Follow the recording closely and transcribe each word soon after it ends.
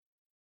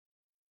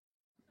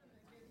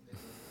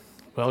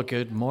Well,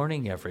 good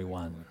morning,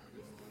 everyone.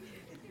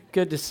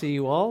 Good to see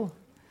you all.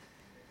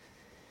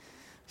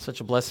 Such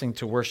a blessing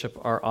to worship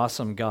our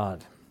awesome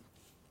God.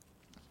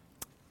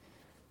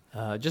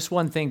 Just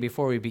one thing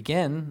before we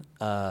begin.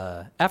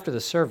 After the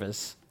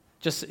service,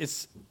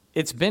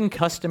 it's been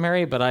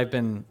customary, but I've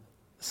been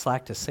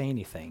slack to say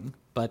anything.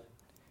 But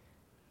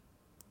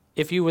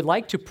if you would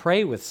like to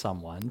pray with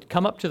someone,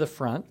 come up to the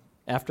front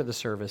after the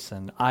service,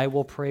 and I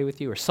will pray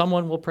with you, or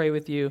someone will pray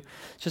with you.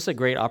 It's just a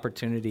great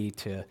opportunity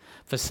to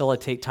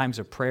facilitate times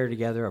of prayer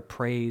together, a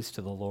praise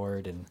to the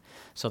Lord. And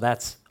so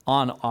that's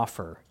on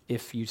offer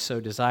if you so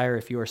desire,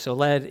 if you are so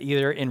led,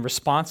 either in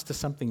response to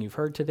something you've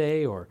heard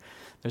today, or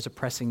there's a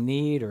pressing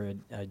need or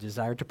a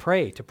desire to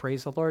pray, to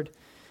praise the Lord.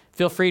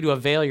 Feel free to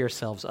avail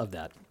yourselves of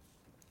that.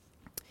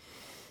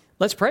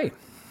 Let's pray.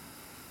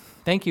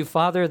 Thank you,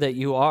 Father, that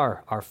you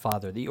are our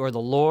Father, that you are the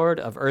Lord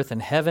of earth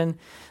and heaven,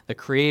 the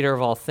creator of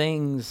all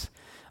things,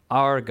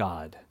 our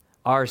God,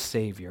 our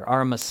Savior,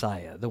 our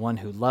Messiah, the one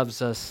who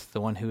loves us, the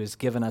one who has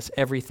given us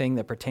everything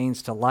that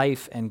pertains to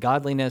life and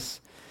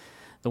godliness,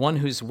 the one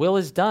whose will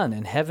is done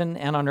in heaven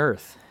and on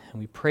earth.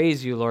 And we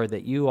praise you, Lord,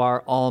 that you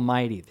are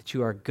almighty, that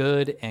you are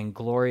good and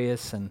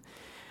glorious, and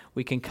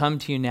we can come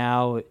to you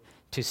now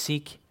to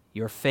seek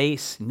your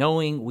face,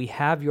 knowing we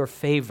have your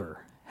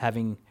favor,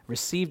 having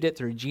received it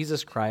through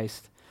Jesus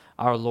Christ,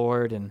 our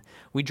Lord. And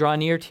we draw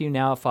near to you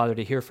now, Father,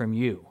 to hear from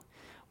you.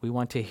 We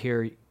want to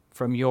hear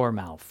from your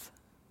mouth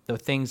the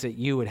things that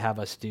you would have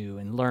us do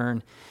and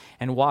learn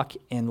and walk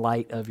in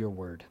light of your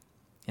word.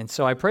 And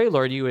so I pray,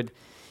 Lord, you would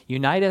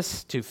unite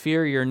us to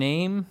fear your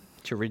name,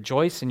 to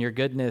rejoice in your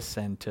goodness,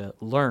 and to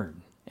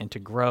learn and to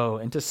grow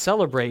and to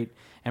celebrate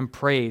and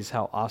praise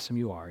how awesome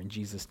you are. In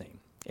Jesus' name,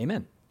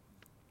 amen.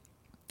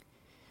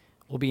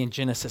 We'll be in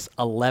Genesis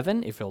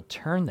 11, if you'll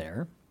turn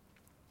there.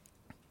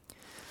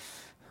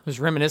 I was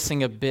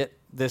reminiscing a bit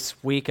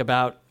this week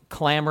about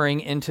clambering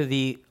into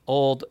the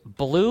old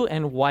blue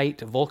and white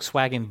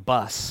Volkswagen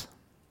bus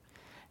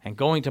and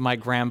going to my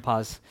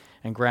grandpa's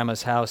and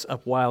grandma's house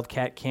up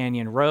Wildcat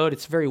Canyon Road.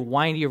 It's a very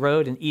windy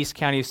road in East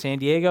County of San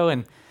Diego,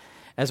 and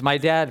as my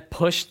dad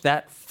pushed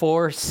that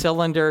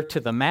 4-cylinder to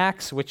the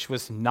max, which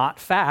was not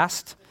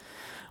fast,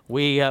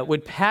 we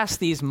would pass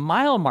these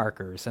mile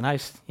markers, and I,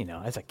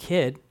 as a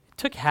kid, it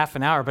took half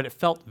an hour, but it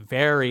felt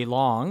very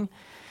long.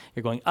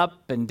 You're going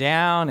up and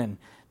down, and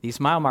these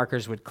mile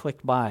markers would click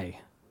by,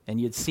 and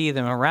you'd see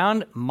them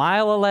around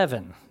mile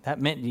 11.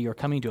 That meant you're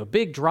coming to a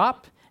big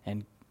drop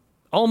and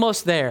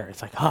almost there.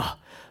 It's like,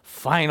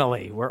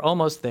 finally, we're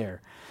almost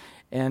there.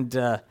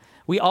 And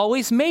we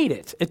always made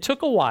it. It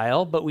took a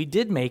while, but we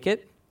did make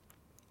it.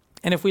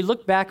 And if we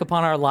look back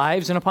upon our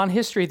lives and upon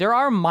history, there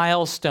are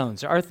milestones.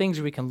 There are things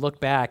we can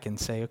look back and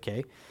say,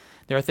 okay,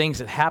 there are things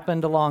that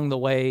happened along the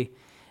way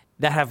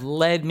that have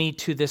led me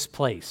to this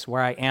place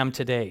where I am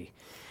today.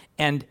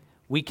 And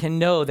we can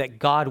know that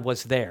God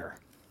was there.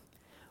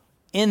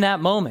 In that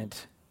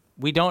moment,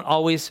 we don't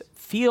always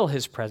feel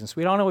his presence.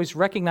 We don't always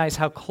recognize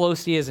how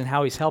close he is and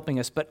how he's helping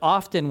us. But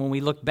often when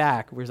we look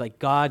back, we're like,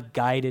 God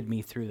guided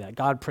me through that.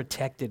 God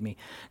protected me.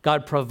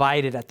 God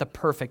provided at the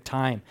perfect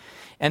time.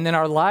 And then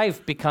our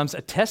life becomes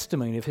a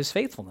testimony of his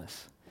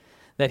faithfulness,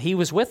 that he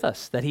was with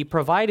us, that he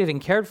provided and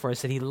cared for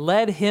us, that he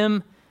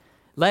led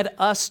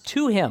us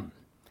to him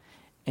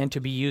and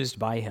to be used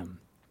by him.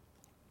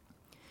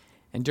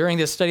 And during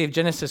this study of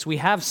Genesis, we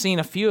have seen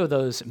a few of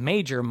those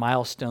major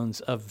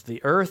milestones of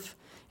the earth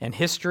and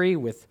history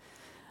with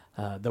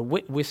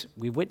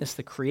we witnessed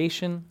the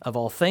creation of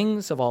all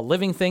things, of all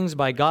living things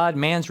by God,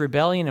 man's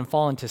rebellion and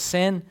fall into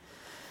sin,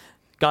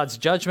 God's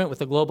judgment with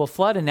the global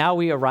flood, and now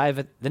we arrive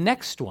at the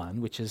next one,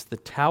 which is the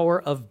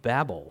Tower of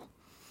Babel.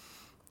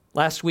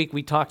 Last week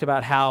we talked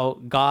about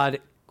how God,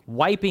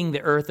 wiping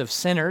the earth of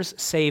sinners,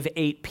 save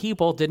 8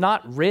 people, did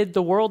not rid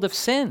the world of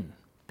sin,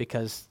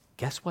 because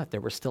guess what? There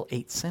were still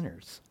 8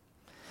 sinners.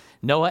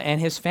 Noah and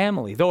his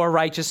family, though a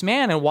righteous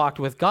man and walked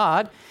with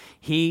God,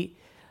 he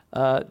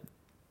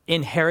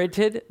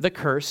inherited the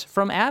curse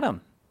from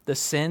Adam, the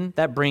sin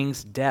that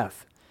brings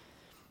death.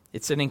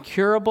 It's an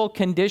incurable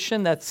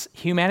condition that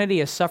humanity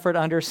has suffered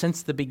under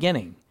since the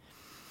beginning.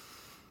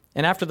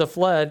 And after the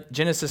flood,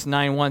 Genesis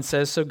 9:1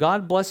 says, "So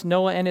God blessed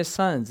Noah and his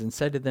sons and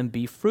said to them,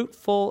 'Be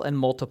fruitful and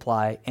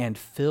multiply and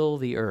fill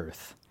the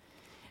earth.'"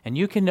 And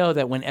you can know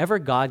that whenever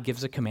God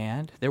gives a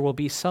command, there will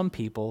be some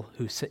people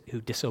who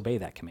disobey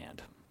that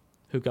command,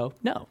 who go,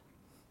 no.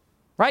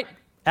 Right?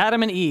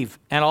 Adam and Eve,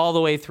 and all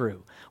the way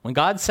through. When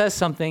God says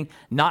something,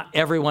 not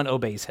everyone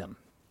obeys him.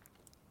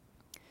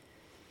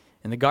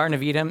 In the Garden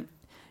of Eden,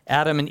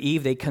 Adam and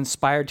Eve, they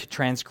conspired to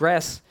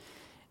transgress.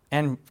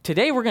 And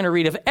today we're going to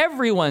read of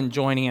everyone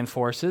joining in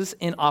forces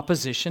in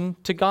opposition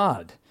to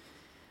God.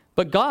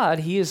 But God,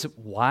 he is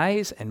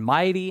wise and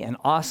mighty and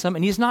awesome,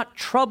 and he's not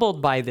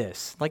troubled by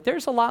this. Like,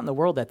 there's a lot in the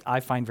world that I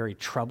find very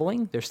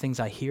troubling. There's things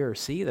I hear or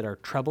see that are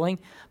troubling,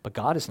 but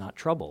God is not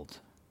troubled.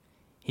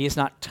 He is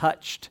not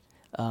touched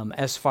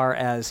as far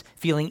as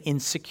feeling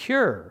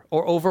insecure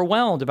or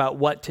overwhelmed about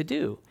what to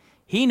do.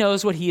 He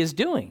knows what he is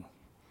doing,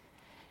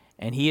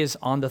 and he is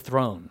on the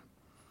throne.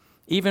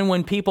 Even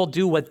when people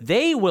do what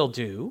they will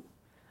do,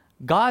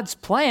 God's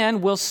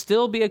plan will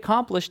still be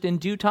accomplished in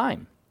due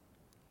time.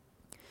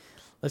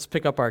 Let's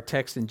pick up our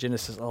text in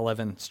Genesis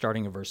 11,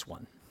 starting in verse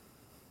 1.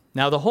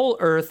 Now the whole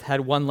earth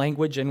had one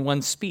language and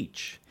one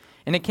speech.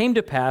 And it came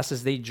to pass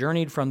as they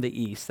journeyed from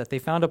the east that they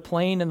found a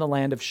plain in the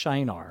land of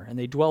Shinar, and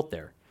they dwelt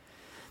there.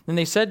 Then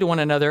they said to one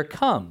another,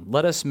 "Come,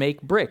 let us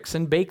make bricks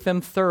and bake them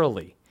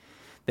thoroughly."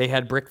 They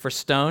had brick for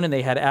stone, and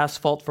they had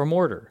asphalt for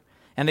mortar.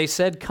 And they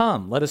said,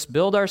 "Come, let us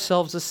build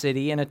ourselves a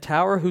city and a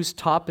tower whose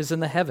top is in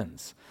the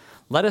heavens.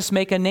 Let us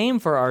make a name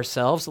for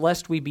ourselves,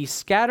 lest we be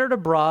scattered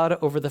abroad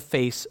over the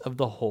face of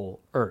the whole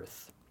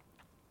earth."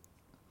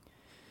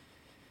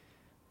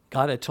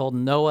 God had told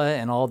Noah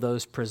and all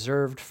those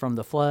preserved from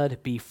the flood,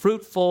 "Be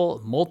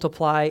fruitful,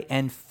 multiply,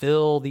 and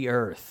fill the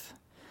earth."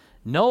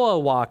 Noah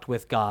walked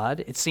with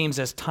God. It seems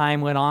as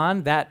time went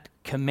on, that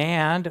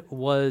command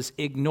was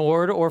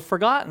ignored or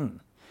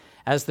forgotten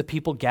as the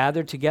people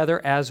gathered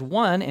together as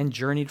one and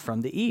journeyed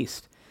from the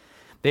east.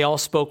 They all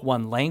spoke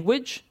one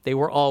language. They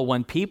were all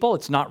one people.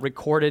 It's not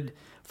recorded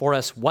for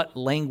us what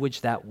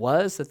language that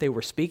was that they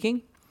were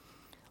speaking.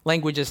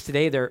 Languages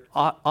today, they're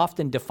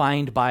often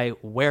defined by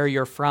where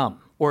you're from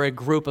or a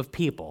group of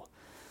people.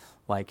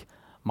 Like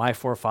my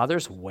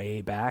forefathers,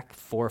 way back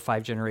 4 or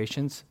 5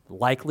 generations,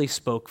 likely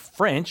spoke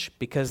French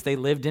because they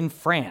lived in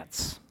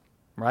France,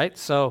 right?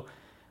 So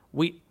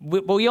we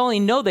only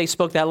know they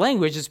spoke that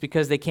language is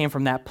because they came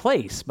from that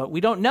place, but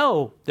we don't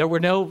know. There were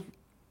no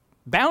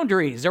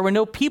boundaries. There were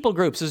no people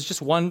groups. It was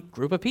just one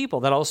group of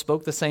people that all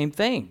spoke the same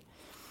thing.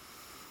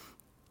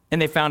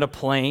 And they found a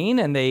plain,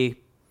 and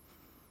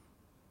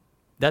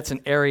that's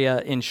an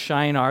area in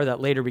Shinar that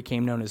later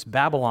became known as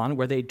Babylon,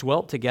 where they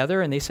dwelt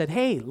together, and they said,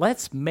 "Hey,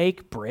 let's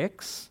make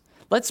bricks.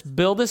 Let's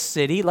build a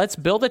city. Let's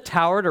build a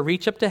tower to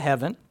reach up to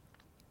heaven.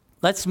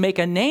 Let's make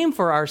a name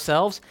for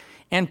ourselves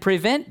and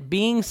prevent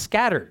being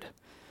scattered."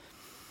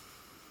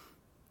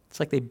 It's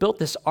like they built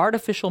this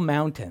artificial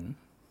mountain.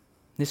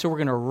 They said, "We're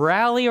going to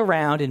rally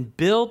around and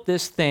build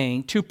this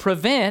thing to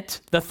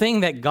prevent the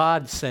thing that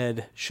God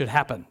said should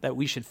happen, that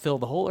we should fill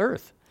the whole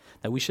earth,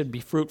 that we should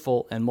be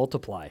fruitful and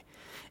multiply."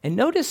 And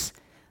notice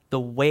the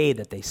way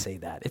that they say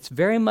that. It's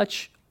very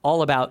much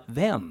all about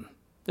them.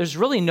 There's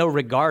really no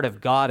regard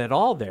of God at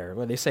all there,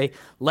 where they say,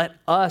 "Let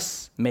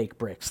us make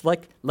bricks.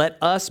 Let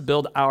us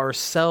build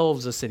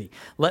ourselves a city.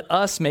 Let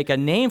us make a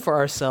name for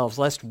ourselves,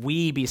 lest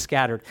we be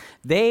scattered."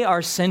 They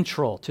are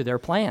central to their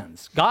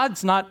plans.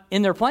 God's not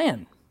in their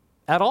plan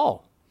at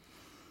all.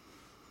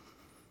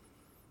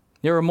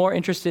 They were more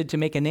interested to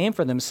make a name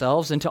for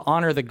themselves and to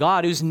honor the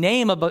God whose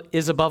name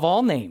is above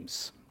all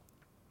names.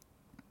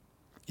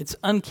 It's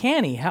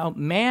uncanny how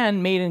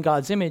man made in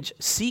God's image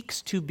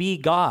seeks to be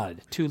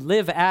God, to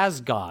live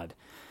as God.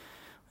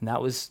 And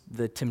that was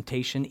the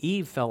temptation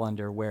Eve fell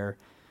under, where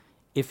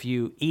if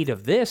you eat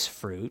of this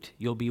fruit,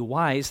 you'll be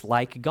wise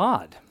like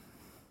God.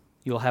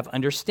 You'll have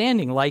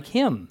understanding like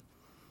him.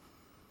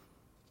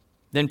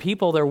 Then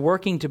people, they're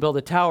working to build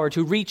a tower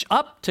to reach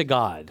up to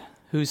God,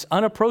 who's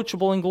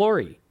unapproachable in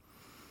glory.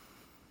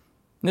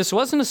 This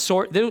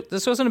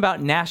wasn't about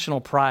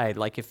national pride,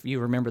 like if you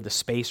remember the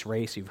space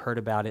race, you've heard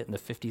about it in the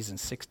 50s and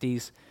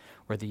 60s,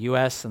 where the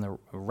U.S. and the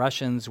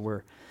Russians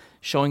were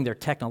showing their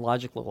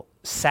technological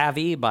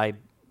savvy by,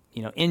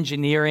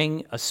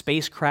 engineering a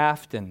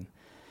spacecraft, and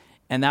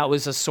that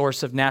was a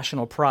source of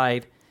national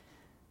pride.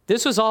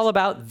 This was all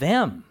about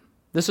them.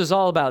 This was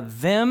all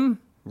about them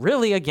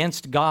really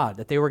against God,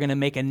 that they were going to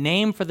make a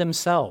name for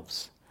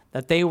themselves,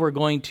 that they were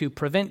going to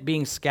prevent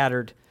being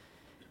scattered.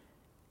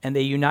 And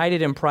they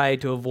united in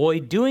pride to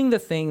avoid doing the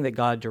thing that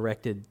God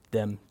directed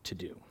them to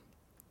do.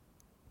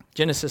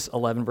 Genesis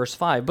 11, verse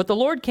 5. "But the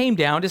Lord came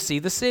down to see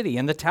the city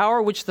and the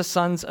tower which the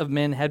sons of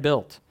men had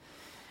built.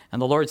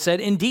 And the Lord said,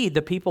 'Indeed,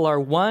 the people are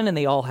one, and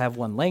they all have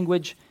one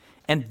language,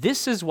 and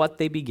this is what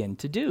they begin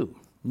to do.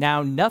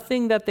 Now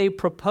nothing that they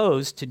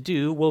propose to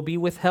do will be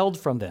withheld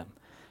from them.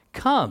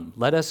 Come,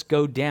 let us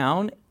go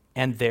down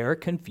and there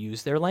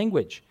confuse their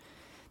language,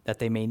 that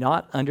they may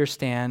not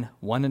understand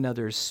one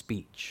another's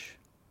speech.'"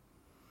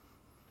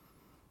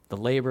 The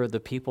labor of the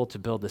people to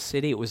build the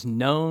city, it was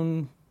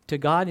known to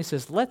God. He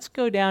says, "Let's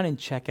go down and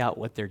check out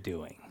what they're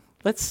doing.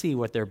 Let's see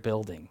what they're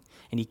building."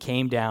 And he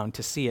came down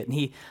to see it. And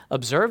he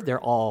observed they're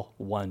all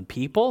one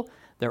people.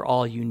 They're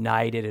all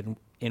united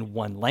in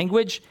one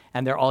language.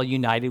 And they're all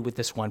united with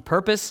this one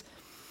purpose.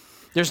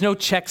 There's no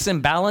checks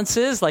and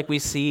balances like we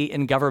see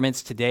in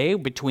governments today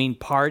between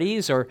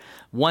parties or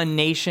one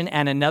nation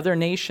and another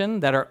nation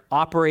that are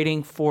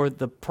operating for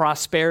the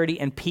prosperity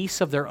and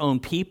peace of their own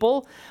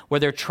people, where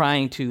they're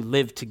trying to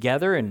live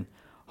together in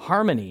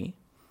harmony.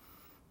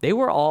 They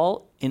were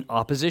all in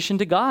opposition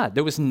to God.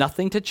 There was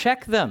nothing to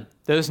check them.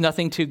 There was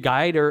nothing to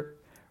guide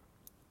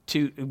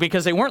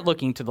because they weren't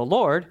looking to the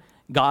Lord.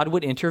 God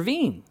would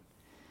intervene.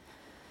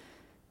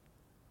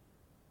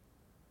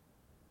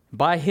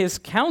 By his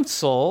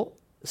counsel,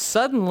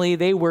 suddenly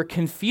they were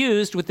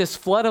confused with this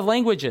flood of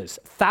languages.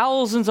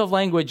 Thousands of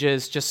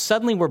languages just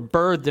suddenly were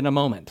birthed in a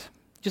moment.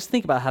 Just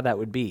think about how that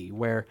would be,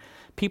 where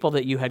people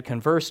that you had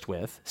conversed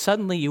with,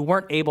 suddenly you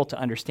weren't able to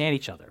understand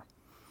each other.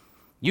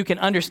 You can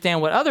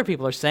understand what other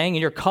people are saying,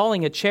 and you're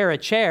calling a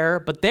chair,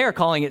 but they're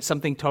calling it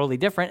something totally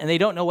different, and they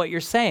don't know what you're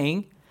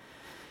saying.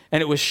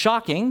 And it was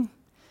shocking.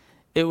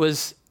 It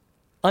was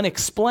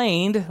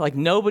unexplained. Like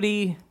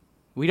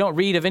we don't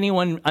read of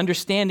anyone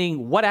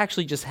understanding what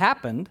actually just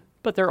happened,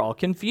 but they're all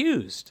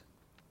confused.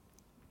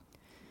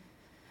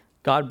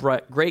 God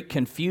brought great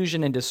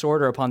confusion and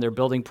disorder upon their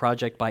building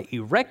project by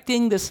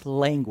erecting this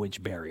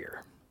language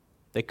barrier.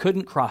 They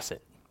couldn't cross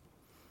it.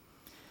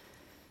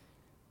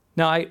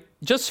 Now,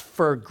 just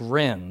for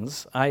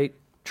grins, I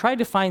tried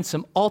to find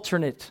some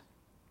alternate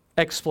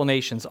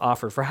explanations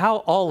offered for how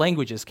all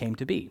languages came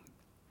to be.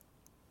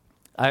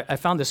 I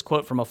found this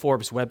quote from a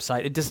Forbes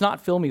website. It does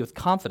not fill me with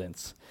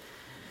confidence.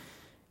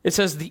 It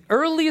says, the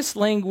earliest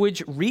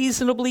language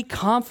reasonably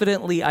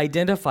confidently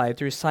identified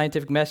through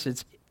scientific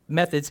methods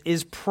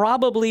is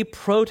probably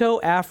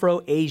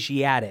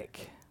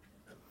Proto-Afro-Asiatic.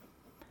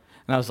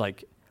 And I was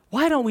like,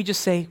 why don't we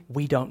just say,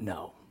 we don't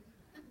know?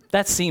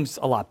 That seems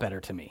a lot better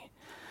to me.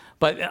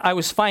 But I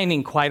was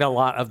finding quite a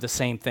lot of the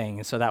same thing,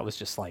 and so that was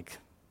just like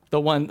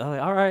the one,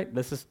 all right,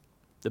 this is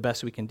the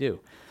best we can do.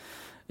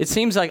 It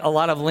seems like a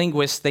lot of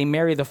linguists, they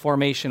marry the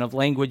formation of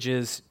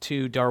languages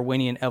to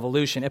Darwinian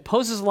evolution. It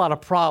poses a lot of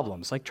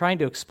problems, like trying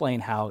to explain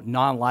how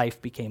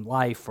non-life became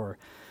life, or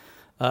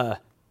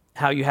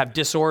how you have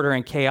disorder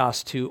and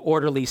chaos to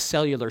orderly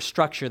cellular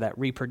structure that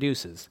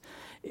reproduces.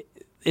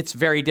 It's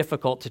very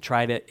difficult to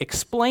try to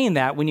explain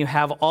that when you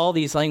have all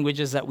these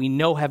languages that we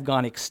know have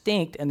gone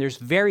extinct, and there's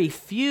very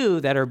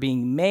few that are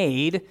being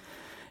made.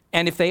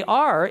 And if they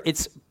are,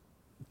 it's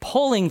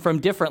pulling from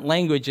different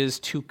languages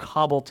to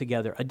cobble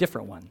together a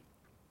different one.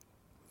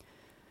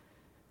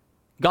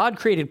 God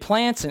created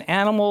plants and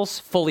animals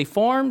fully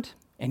formed,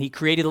 and he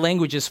created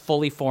languages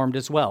fully formed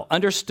as well,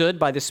 understood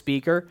by the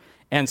speaker,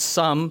 and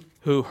some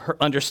who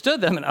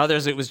understood them, and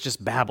others it was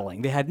just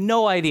babbling. They had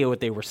no idea what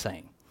they were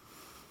saying.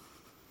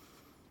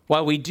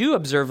 While we do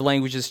observe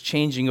languages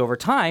changing over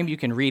time, you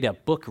can read a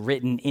book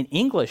written in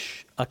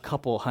English a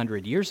couple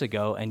hundred years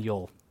ago, and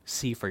you'll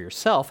see for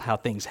yourself how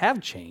things have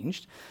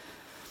changed.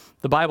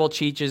 The Bible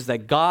teaches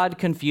that God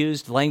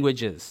confused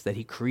languages, that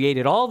he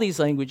created all these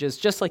languages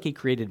just like he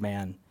created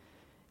man,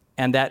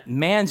 and that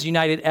man's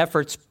united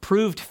efforts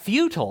proved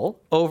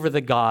futile over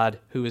the God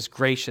who is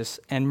gracious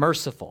and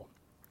merciful.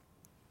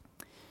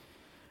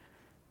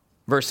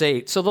 Verse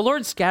 8, so the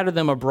Lord scattered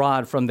them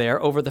abroad from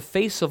there over the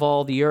face of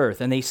all the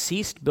earth, and they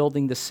ceased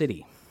building the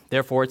city.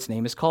 Therefore its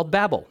name is called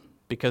Babel,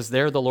 because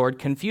there the Lord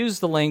confused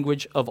the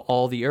language of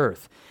all the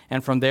earth.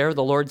 And from there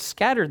the Lord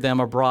scattered them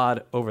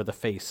abroad over the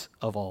face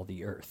of all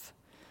the earth.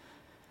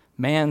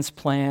 Man's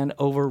plan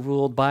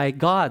overruled by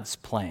God's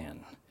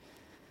plan,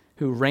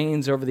 who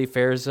reigns over the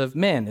affairs of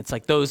men. It's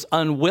like those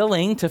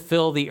unwilling to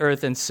fill the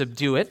earth and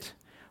subdue it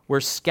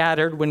were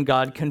scattered when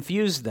God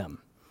confused them.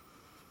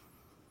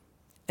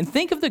 And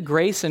think of the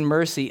grace and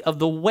mercy of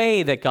the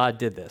way that God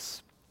did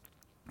this.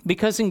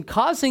 Because in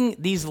causing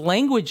these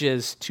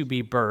languages to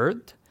be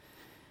birthed,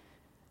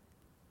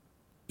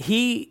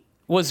 he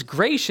was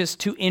gracious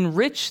to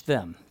enrich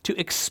them, to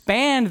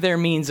expand their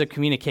means of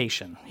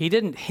communication. He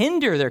didn't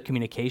hinder their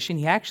communication,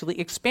 he actually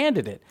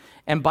expanded it,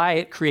 and by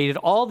it created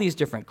all these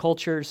different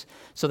cultures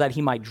so that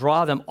he might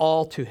draw them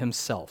all to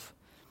himself.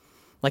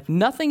 Like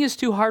nothing is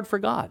too hard for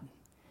God.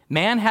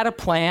 Man had a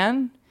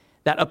plan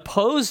that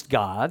opposed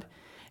God,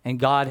 and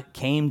God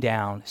came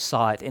down,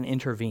 saw it, and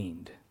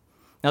intervened.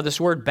 Now this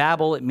word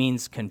Babel, it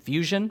means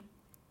confusion,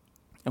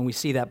 and we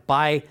see that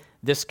by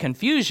this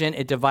confusion,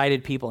 it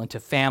divided people into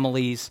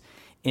families,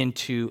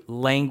 into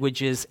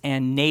languages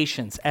and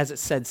nations, as it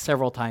said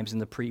several times in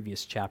the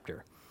previous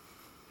chapter.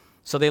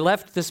 So they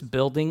left this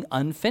building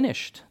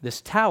unfinished,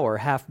 this tower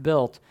half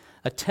built,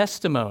 a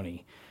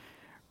testimony,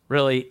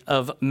 really,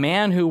 of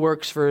man who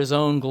works for his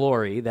own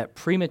glory that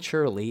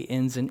prematurely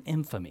ends in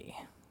infamy.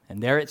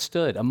 And there it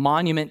stood, a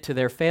monument to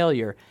their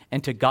failure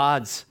and to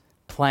God's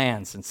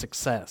plans and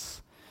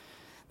success.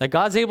 That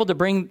God's able to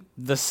bring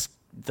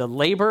the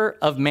labor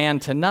of man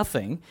to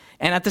nothing,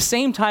 and at the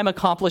same time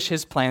accomplish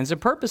his plans and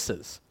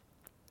purposes.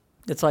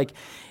 It's like,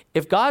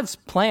 if God's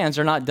plans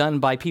are not done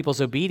by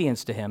people's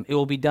obedience to him, it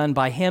will be done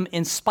by him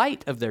in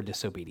spite of their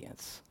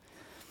disobedience.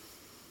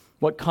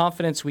 What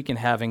confidence we can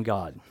have in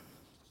God.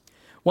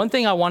 One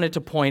thing I wanted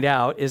to point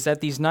out is that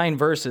these 9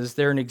 verses,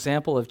 they're an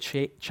example of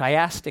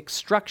chiastic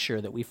structure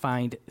that we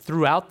find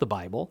throughout the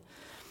Bible.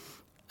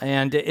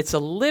 And it's a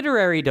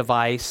literary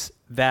device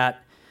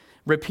that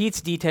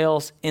repeats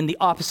details in the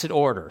opposite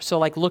order. So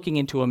like looking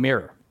into a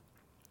mirror.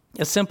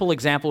 A simple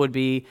example would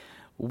be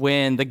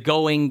when the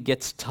going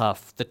gets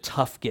tough, the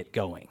tough get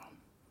going.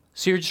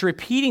 So you're just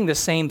repeating the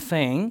same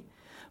thing,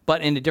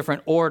 but in a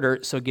different order,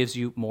 so it gives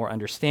you more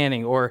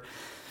understanding. Or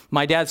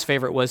my dad's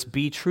favorite was,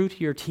 be true to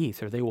your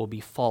teeth or they will be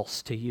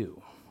false to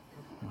you.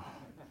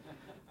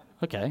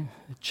 Okay,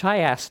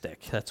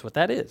 chiastic, that's what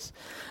that is.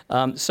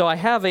 So I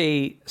have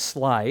a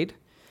slide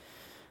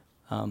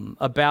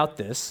about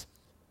this,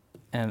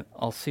 and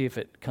I'll see if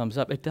it comes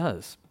up. It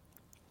does.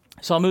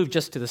 So I'll move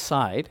just to the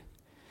side.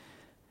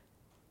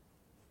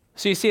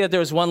 So you see that there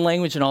was one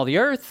language in all the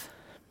earth,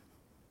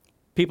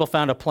 People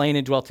found a plain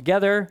and dwelt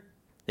together.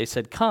 They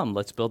said, "Come,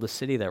 let's build a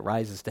city that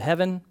rises to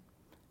heaven."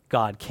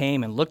 God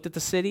came and looked at the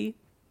city.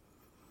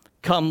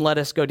 "Come, let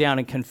us go down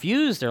and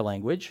confuse their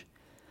language."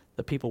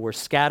 The people were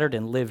scattered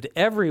and lived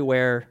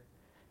everywhere.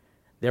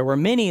 There were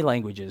many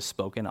languages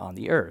spoken on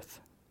the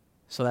earth.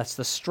 So that's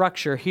the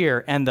structure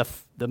here. And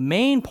the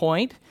main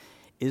point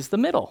is the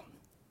middle.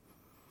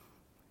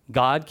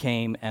 God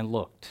came and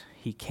looked.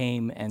 He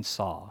came and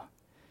saw.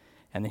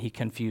 And then he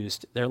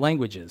confused their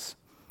languages.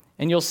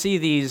 And you'll see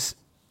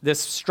this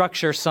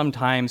structure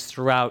sometimes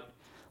throughout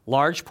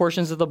large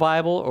portions of the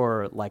Bible,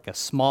 or like a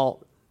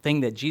small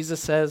thing that Jesus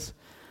says.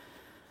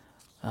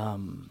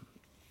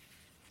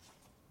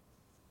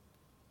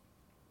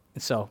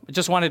 So I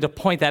just wanted to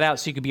point that out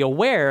so you could be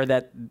aware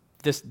that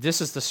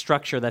this is the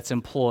structure that's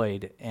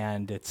employed,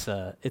 and it's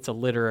a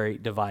literary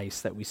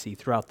device that we see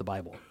throughout the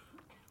Bible.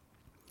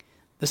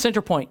 The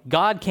center point: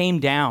 God came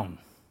down.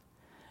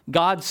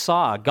 God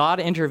saw. God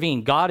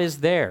intervened. God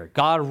is there.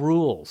 God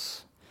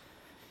rules.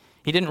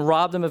 He didn't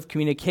rob them of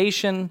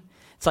communication.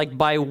 It's like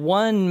by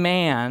one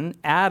man,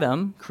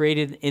 Adam,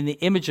 created in the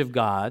image of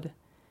God,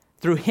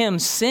 through him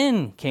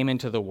sin came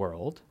into the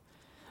world.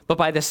 But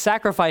by the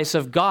sacrifice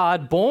of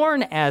God,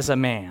 born as a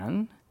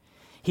man,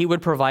 he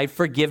would provide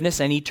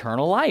forgiveness and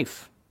eternal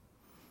life.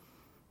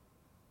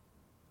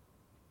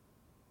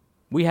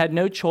 We had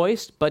no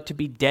choice but to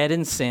be dead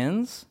in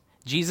sins.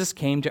 Jesus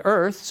came to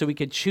earth so we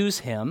could choose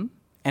him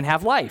and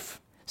have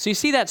life. So you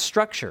see that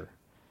structure,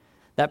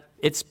 that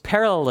it's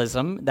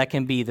parallelism that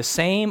can be the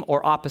same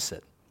or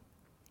opposite.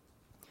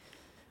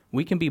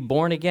 We can be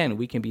born again.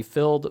 We can be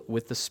filled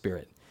with the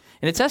Spirit.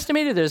 And it's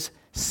estimated there's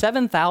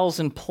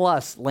 7,000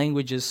 plus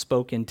languages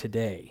spoken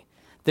today.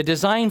 The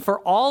design for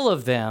all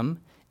of them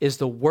is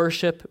the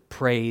worship,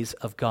 praise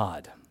of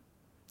God.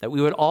 That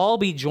we would all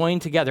be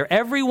joined together,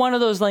 every one of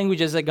those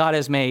languages that God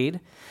has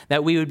made,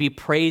 that we would be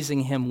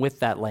praising him with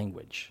that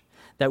language,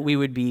 that we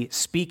would be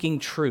speaking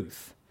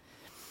truth.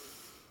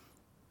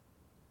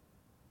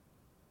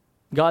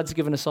 God's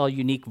given us all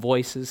unique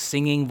voices,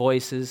 singing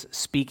voices,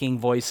 speaking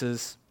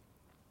voices.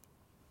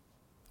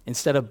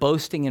 Instead of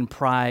boasting in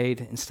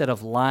pride, instead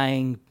of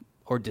lying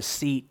or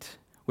deceit,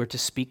 we're to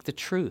speak the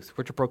truth.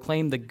 We're to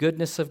proclaim the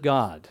goodness of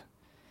God,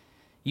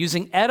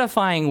 using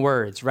edifying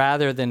words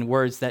rather than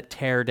words that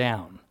tear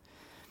down.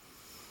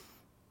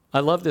 I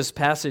love this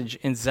passage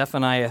in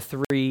Zephaniah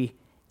 3,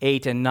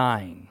 8 and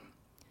 9.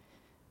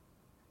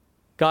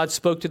 God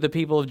spoke to the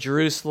people of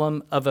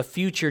Jerusalem of a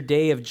future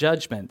day of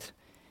judgment,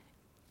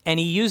 and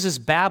he uses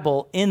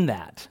Babel in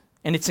that,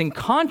 and it's in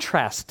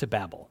contrast to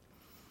Babel.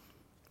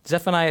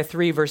 Zephaniah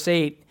 3, verse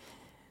 8,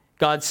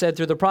 God said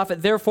through the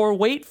prophet, "Therefore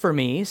wait for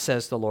me,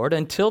 says the Lord,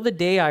 until the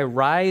day I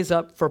rise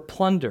up for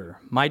plunder.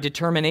 My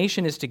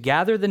determination is to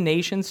gather the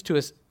nations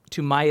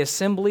to my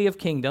assembly of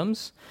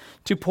kingdoms,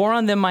 to pour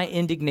on them my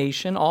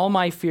indignation, all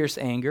my fierce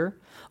anger.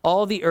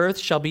 All the earth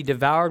shall be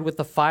devoured with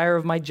the fire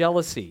of my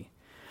jealousy.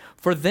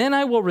 For then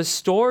I will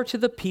restore to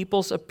the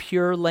peoples a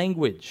pure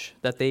language,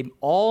 that they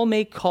all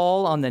may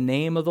call on the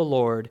name of the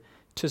Lord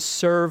to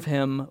serve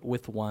him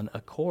with one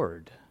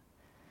accord."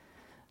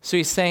 So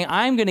he's saying,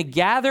 I'm going to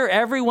gather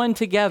everyone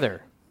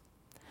together.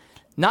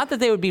 Not that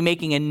they would be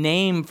making a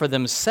name for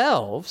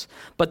themselves,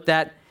 but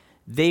that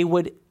they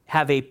would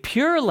have a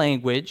pure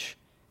language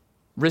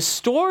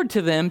restored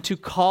to them to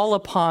call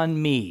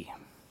upon me.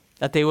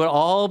 That they would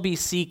all be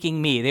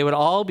seeking me. They would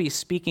all be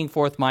speaking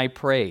forth my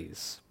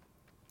praise.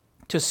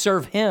 To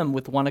serve him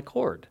with one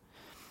accord.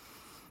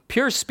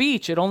 Pure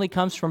speech, it only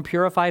comes from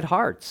purified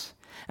hearts.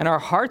 And our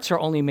hearts are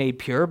only made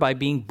pure by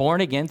being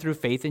born again through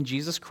faith in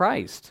Jesus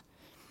Christ.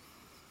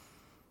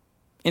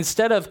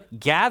 Instead of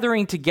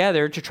gathering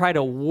together to try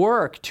to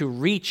work to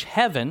reach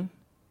heaven,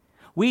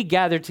 we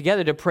gather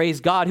together to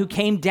praise God who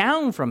came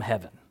down from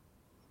heaven.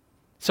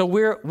 So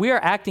we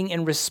are acting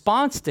in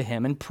response to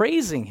him and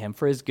praising him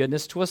for his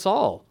goodness to us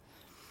all.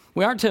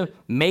 We aren't to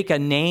make a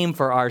name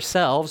for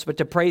ourselves, but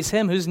to praise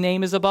him whose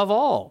name is above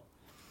all.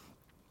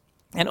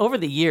 And over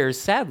the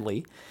years,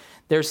 sadly,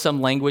 there's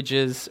some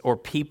languages or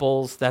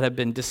peoples that have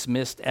been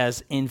dismissed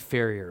as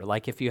inferior.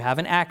 Like if you have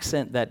an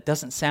accent that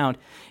doesn't sound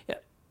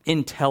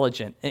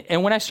intelligent.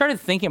 And when I started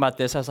thinking about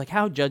this, I was like,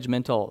 how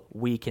judgmental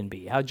we can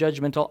be, how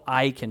judgmental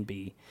I can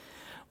be,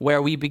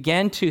 where we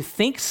begin to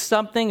think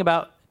something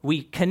about,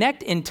 we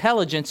connect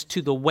intelligence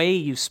to the way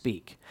you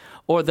speak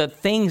or the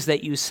things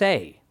that you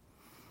say.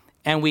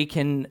 And we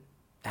can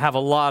have a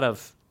lot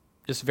of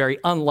just very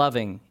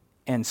unloving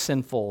and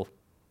sinful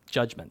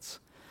judgments.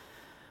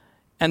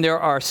 And there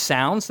are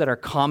sounds that are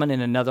common in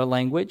another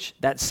language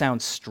that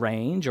sound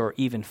strange or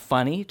even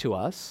funny to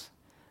us.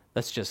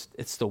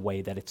 It's the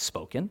way that it's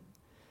spoken.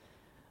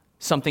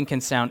 Something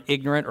can sound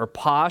ignorant or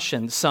posh.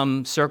 In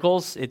some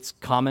circles, it's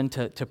common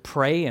to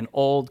pray in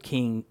Old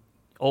King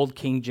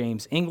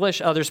James English.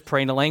 Others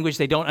pray in a language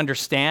they don't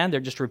understand. They're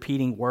just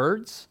repeating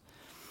words.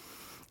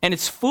 And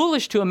it's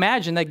foolish to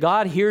imagine that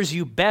God hears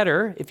you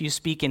better if you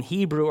speak in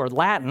Hebrew or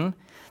Latin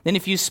than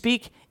if you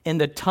speak in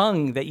the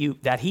tongue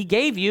that he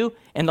gave you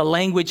and the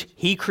language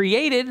he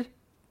created.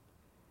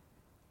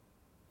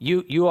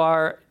 You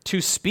are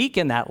to speak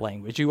in that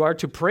language. You are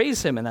to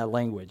praise him in that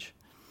language.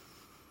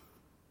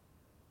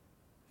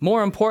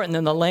 More important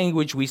than the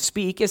language we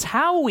speak is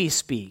how we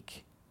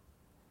speak.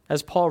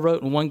 As Paul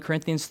wrote in 1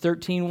 Corinthians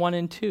 13, 1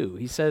 and 2,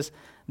 he says,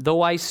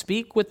 though I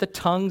speak with the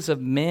tongues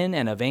of men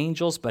and of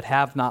angels, but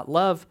have not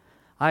love,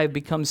 I have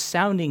become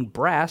sounding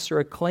brass or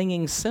a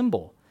clanging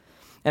cymbal.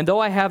 And though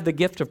I have the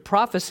gift of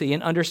prophecy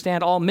and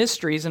understand all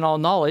mysteries and all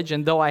knowledge,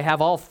 and though I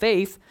have all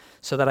faith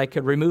so that I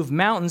could remove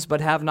mountains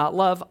but have not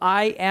love,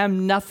 I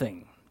am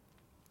nothing.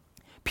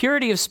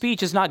 Purity of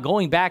speech is not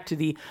going back to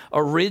the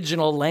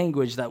original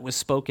language that was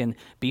spoken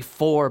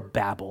before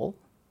Babel.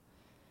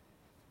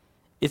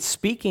 It's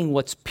speaking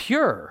what's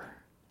pure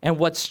and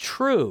what's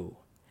true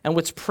and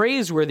what's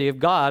praiseworthy of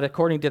God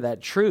according to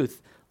that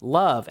truth,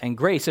 love, and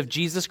grace of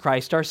Jesus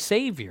Christ, our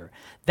Savior.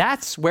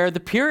 That's where the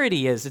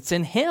purity is. It's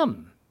in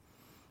him.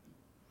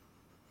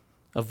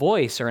 A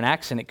voice or an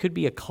accent, it could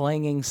be a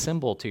clanging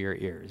cymbal to your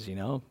ears, you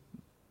know.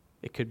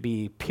 It could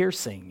be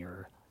piercing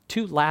or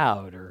too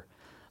loud or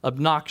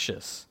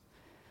obnoxious.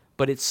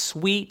 But it's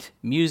sweet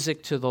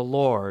music to the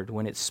Lord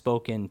when it's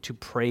spoken to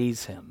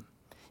praise him.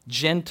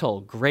 Gentle,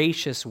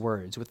 gracious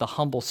words with a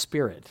humble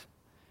spirit.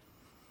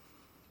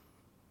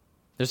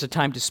 There's a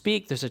time to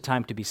speak, there's a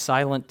time to be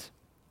silent.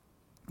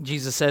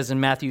 Jesus says in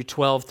Matthew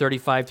 12,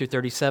 35 through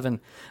 37,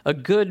 a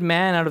good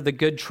man out of the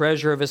good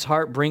treasure of his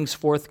heart brings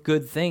forth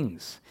good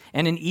things,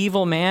 and an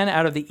evil man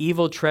out of the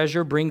evil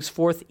treasure brings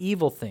forth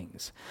evil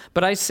things.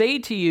 But I say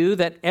to you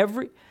that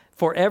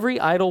for every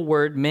idle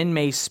word men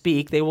may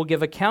speak, they will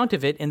give account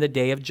of it in the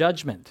day of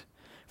judgment.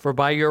 For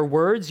by your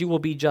words you will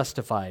be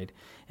justified,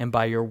 and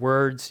by your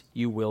words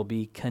you will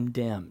be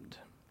condemned.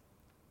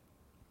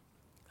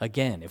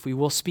 Again, if we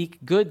will speak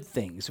good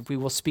things, if we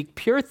will speak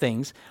pure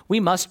things, we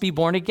must be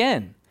born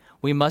again.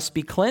 We must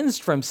be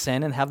cleansed from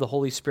sin and have the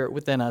Holy Spirit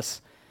within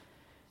us.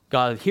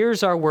 God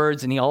hears our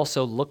words, and he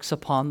also looks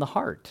upon the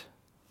heart.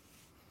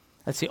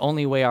 That's the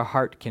only way our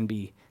heart can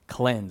be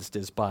cleansed,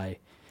 is by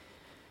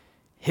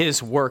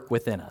his work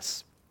within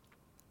us.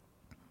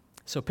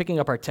 So picking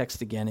up our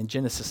text again in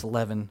Genesis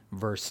 11,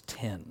 verse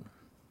 10.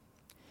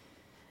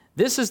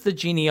 This is the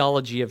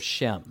genealogy of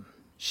Shem.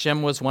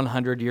 Shem was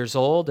 100 years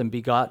old and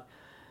begot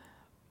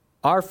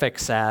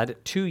Arphaxad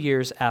 2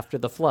 years after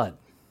the flood.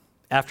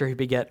 After he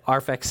begat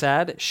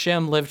Arphaxad,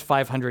 Shem lived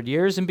 500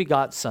 years and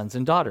begot sons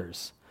and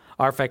daughters.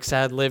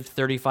 Arphaxad lived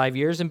 35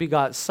 years and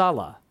begot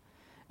Salah.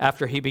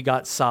 After he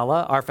begot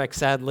Salah,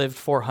 Arphaxad lived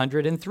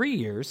 403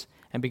 years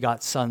and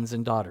begot sons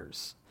and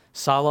daughters.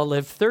 Salah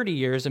lived 30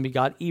 years and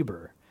begot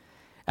Eber.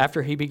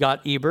 After he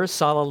begot Eber,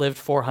 Salah lived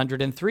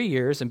 403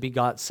 years and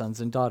begot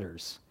sons and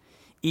daughters.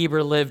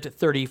 Eber lived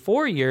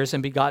 34 years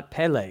and begot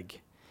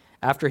Peleg.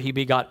 After he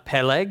begot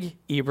Peleg,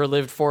 Eber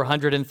lived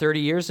 430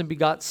 years and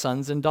begot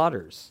sons and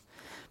daughters.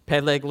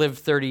 Peleg lived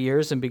 30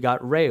 years and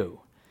begot Reu.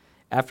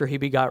 After he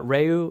begot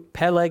Reu,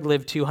 Peleg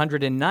lived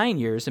 209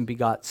 years and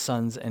begot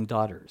sons and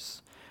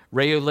daughters.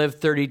 Reu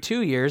lived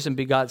 32 years and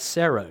begot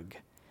Serug.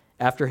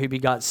 After he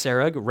begot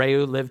Serug,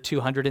 Reu lived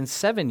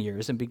 207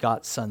 years and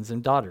begot sons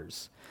and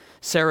daughters.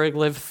 Serug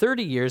lived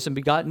 30 years and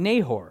begot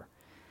Nahor.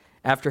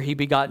 After he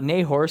begot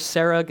Nahor,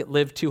 Serug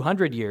lived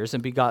 200 years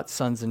and begot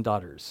sons and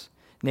daughters.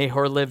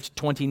 Nahor lived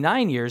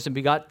 29 years and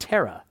begot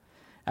Terah.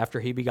 After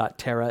he begot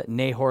Terah,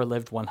 Nahor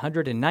lived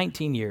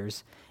 119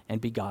 years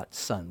and begot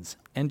sons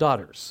and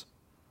daughters.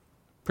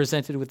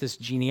 Presented with this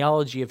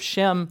genealogy of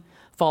Shem,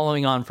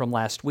 following on from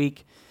last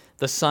week,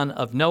 the son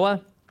of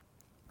Noah.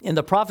 In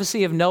the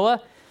prophecy of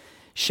Noah,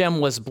 Shem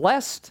was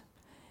blessed.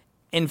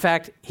 In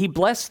fact, he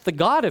blessed the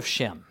God of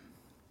Shem.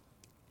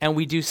 And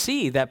we do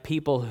see that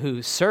people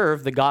who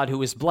serve the God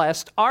who is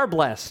blessed are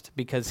blessed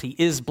because he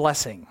is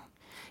blessing.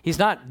 He's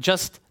not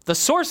just the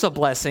source of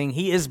blessing,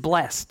 he is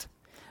blessed.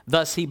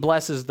 Thus, he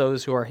blesses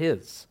those who are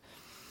his.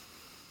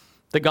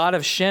 The God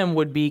of Shem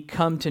would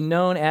become to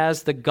known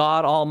as the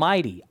God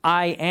Almighty.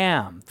 I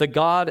am the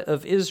God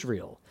of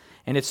Israel.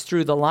 And it's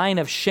through the line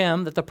of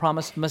Shem that the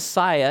promised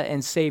Messiah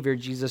and Savior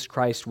Jesus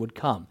Christ would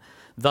come.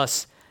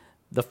 Thus,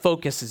 the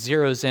focus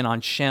zeroes in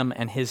on Shem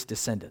and his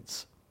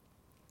descendants.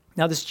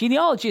 Now, this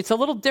genealogy, it's a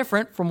little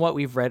different from what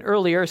we've read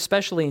earlier,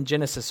 especially in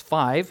Genesis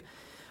 5.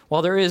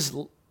 While there is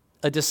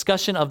a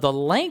discussion of the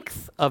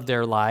length of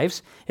their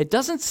lives, it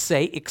doesn't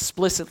say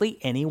explicitly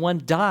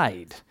anyone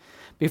died.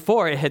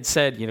 Before it had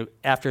said,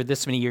 after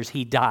this many years,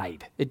 he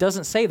died. It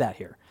doesn't say that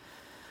here.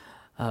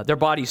 Their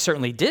bodies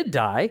certainly did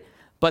die,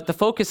 but the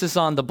focus is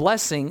on the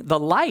blessing, the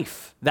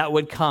life that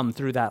would come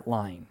through that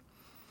line.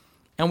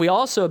 And we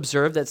also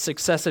observe that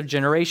successive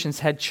generations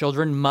had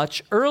children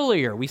much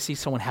earlier. We see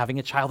someone having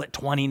a child at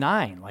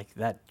 29. Like,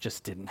 that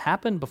just didn't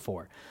happen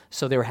before.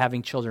 So they were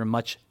having children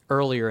much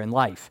earlier in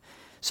life.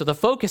 So the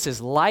focus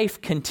is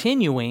life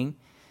continuing,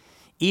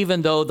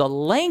 even though the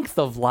length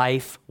of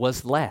life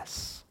was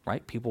less,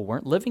 right? People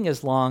weren't living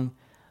as long,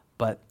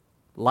 but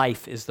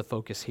life is the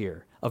focus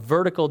here. A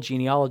vertical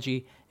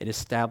genealogy, it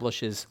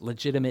establishes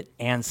legitimate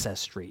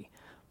ancestry,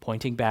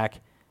 pointing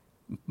back,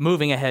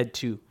 moving ahead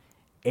to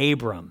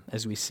Abram,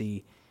 as we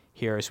see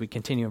here as we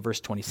continue in verse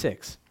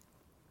 26.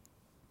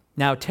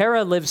 Now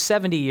Terah lived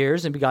 70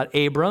 years and begot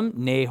Abram,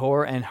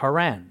 Nahor, and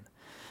Haran.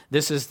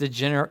 This is the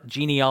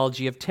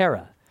genealogy of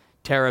Terah.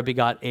 Terah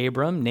begot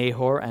Abram,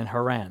 Nahor, and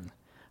Haran.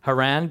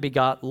 Haran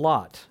begot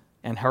Lot.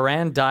 And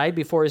Haran died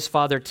before his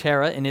father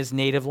Terah in his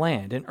native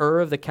land, in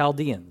Ur of the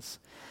Chaldeans.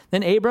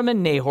 Then Abram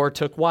and Nahor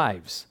took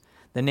wives.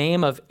 The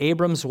name of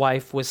Abram's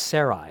wife was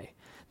Sarai.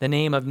 The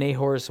name of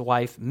Nahor's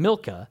wife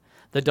Milcah,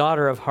 the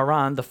daughter of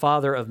Haran, the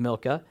father of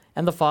Milcah,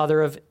 and the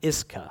father of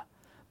Iscah.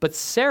 But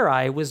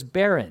Sarai was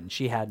barren.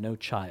 She had no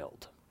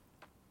child.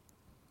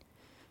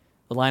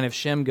 The line of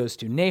Shem goes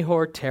to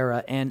Nahor,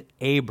 Terah, and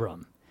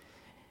Abram.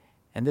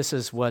 And this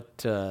is what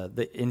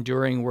the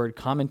Enduring Word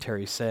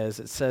Commentary says.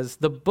 It says,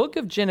 the book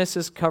of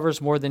Genesis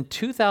covers more than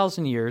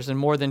 2,000 years and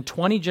more than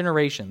 20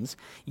 generations,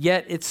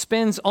 yet it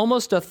spends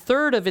almost a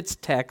third of its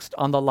text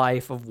on the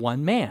life of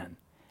one man,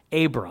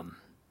 Abram.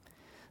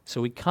 So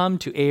we come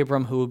to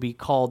Abram, who will be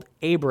called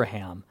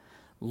Abraham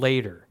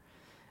later.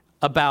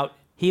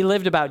 He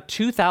lived about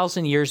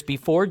 2,000 years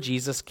before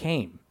Jesus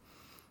came.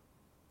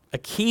 A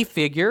key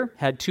figure,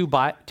 had two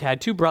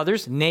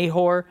brothers,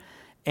 Nahor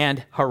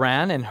and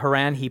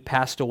Haran he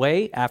passed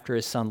away after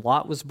his son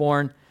Lot was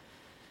born.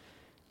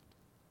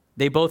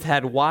 They both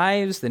had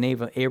wives. The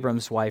name of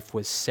Abram's wife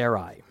was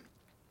Sarai.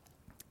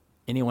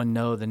 Anyone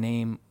know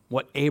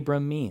what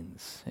Abram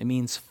means? It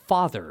means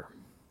father.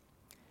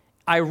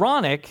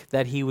 Ironic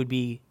that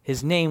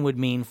his name would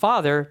mean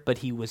father, but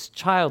he was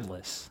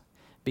childless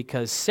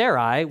because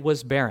Sarai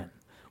was barren,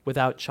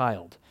 without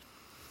child.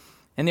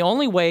 And the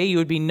only way you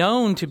would be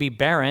known to be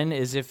barren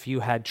is if you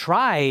had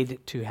tried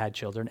to have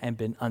children and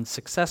been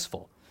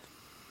unsuccessful.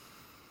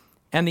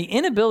 And the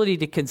inability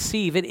to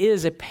conceive, it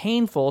is a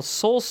painful,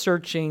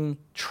 soul-searching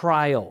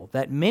trial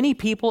that many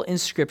people in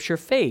Scripture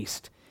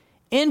faced.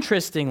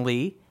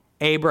 Interestingly,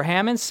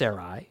 Abraham and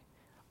Sarai,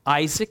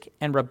 Isaac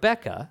and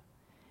Rebekah,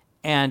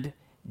 and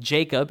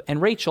Jacob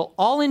and Rachel,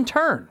 all in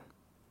turn,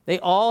 they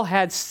all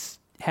had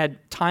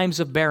times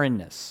of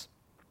barrenness.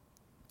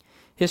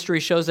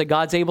 History shows that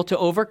God's able to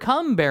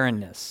overcome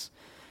barrenness,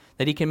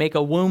 that he can make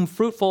a womb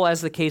fruitful,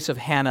 as the case of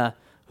Hannah,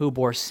 who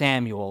bore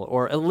Samuel,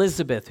 or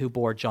Elizabeth, who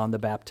bore John the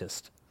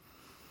Baptist.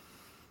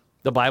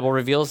 The Bible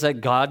reveals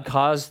that God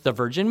caused the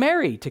Virgin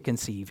Mary to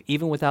conceive,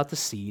 even without the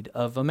seed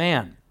of a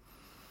man.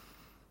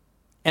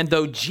 And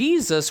though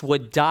Jesus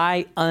would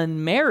die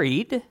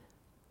unmarried,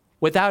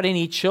 without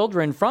any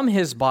children from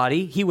his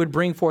body, he would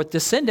bring forth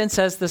descendants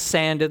as the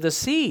sand of the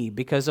sea,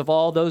 because of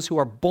all those who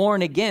are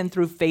born again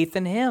through faith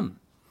in him.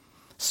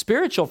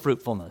 Spiritual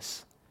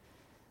fruitfulness,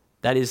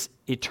 that is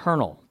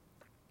eternal.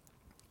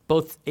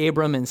 Both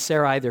Abram and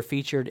Sarai, they're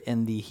featured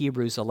in the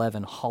Hebrews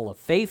 11 Hall of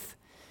Faith.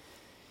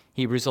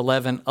 Hebrews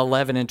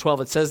 11:11 and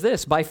 12, it says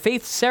this, by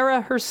faith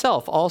Sarah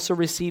herself also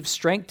received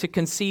strength to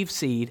conceive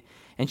seed,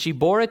 and she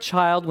bore a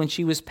child when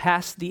she was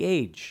past the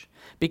age,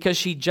 because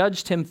she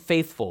judged him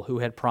faithful who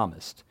had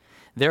promised.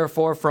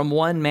 Therefore, from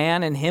one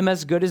man, and him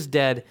as good as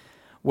dead,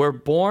 were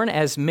born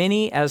as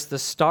many as the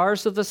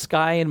stars of the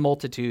sky in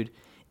multitude,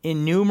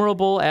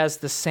 innumerable as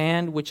the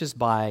sand which is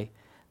by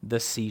the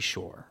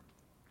seashore.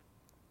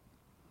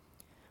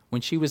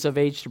 When she was of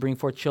age to bring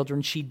forth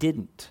children, she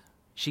didn't.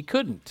 She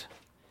couldn't.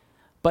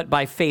 But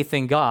by faith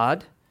in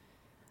God,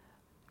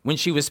 when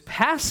she was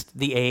past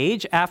the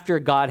age, after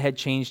God had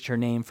changed her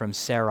name from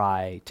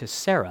Sarai to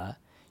Sarah,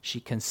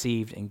 she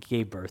conceived and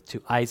gave birth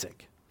to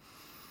Isaac.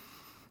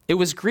 It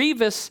was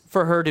grievous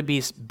for her to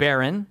be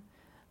barren,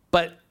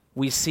 but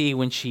we see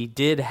when she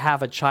did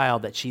have a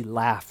child that she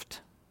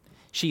laughed.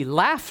 She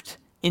laughed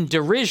in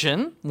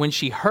derision when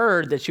she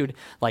heard that she would,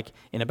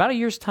 in about a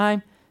year's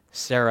time,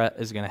 Sarah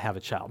is going to have a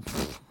child.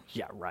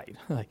 Yeah, right.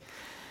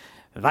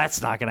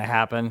 That's not going to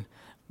happen.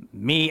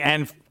 Me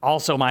and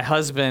also my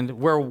husband,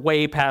 we're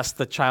way past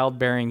the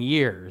childbearing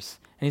years.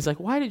 And he's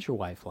like, why did your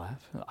wife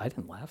laugh? I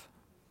didn't laugh.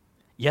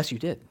 Yes, you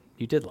did.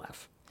 You did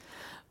laugh.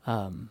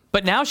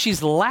 But now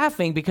she's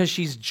laughing because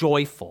she's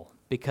joyful,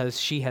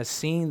 because she has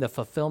seen the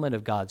fulfillment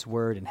of God's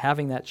word and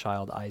having that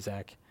child,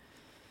 Isaac.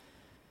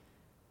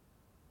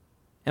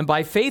 And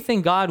by faith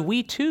in God,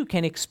 we too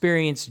can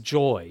experience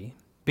joy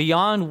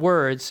beyond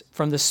words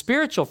from the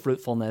spiritual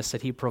fruitfulness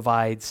that he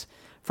provides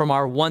from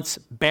our once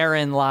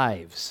barren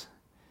lives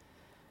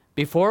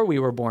before we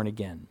were born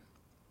again.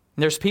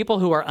 And there's people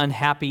who are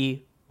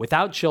unhappy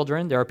without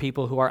children. There are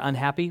people who are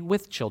unhappy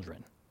with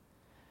children.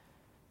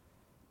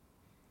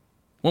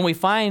 When we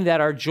find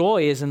that our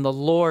joy is in the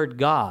Lord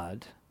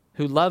God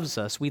who loves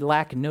us, we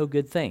lack no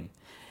good thing.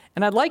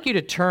 And I'd like you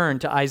to turn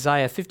to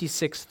Isaiah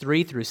 56,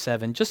 3 through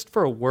 7, just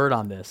for a word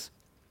on this.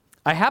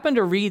 I happened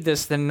to read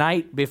this the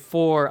night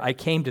before I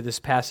came to this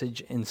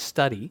passage in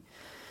study,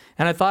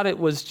 and I thought it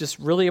was just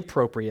really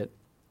appropriate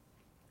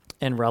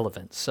and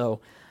relevant. So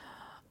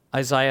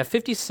Isaiah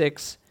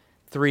 56,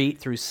 3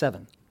 through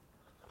 7.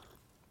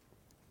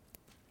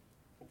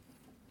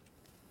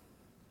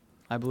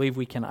 I believe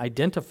we can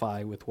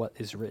identify with what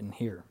is written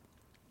here.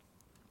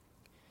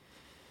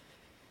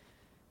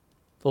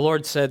 The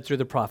Lord said through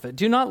the prophet,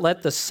 do not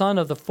let the son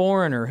of the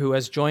foreigner who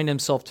has joined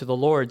himself to the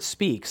Lord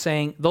speak,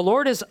 saying, the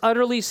Lord has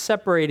utterly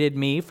separated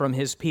me from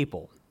his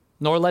people.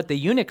 nor let the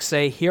eunuch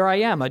say, here I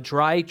am, a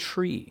dry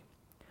tree.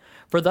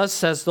 For thus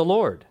says the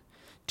Lord,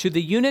 to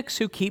the eunuchs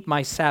who keep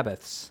my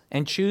Sabbaths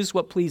and choose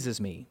what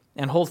pleases me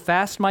and hold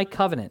fast my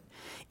covenant,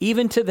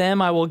 even to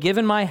them I will give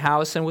in my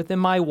house and within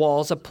my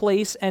walls a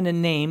place and a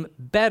name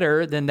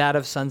better than that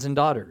of sons and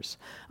daughters.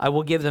 I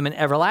will give them an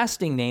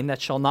everlasting name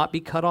that shall not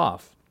be cut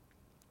off.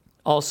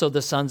 Also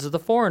the sons of the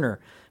foreigner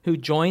who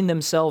join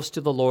themselves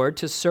to the Lord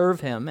to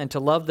serve him and to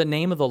love the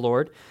name of the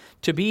Lord,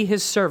 to be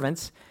his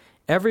servants,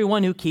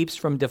 everyone who keeps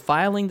from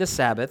defiling the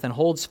Sabbath and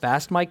holds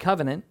fast my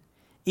covenant,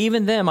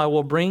 even them I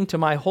will bring to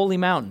my holy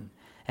mountain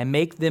and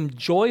make them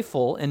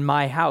joyful in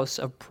my house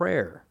of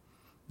prayer.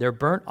 Their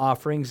burnt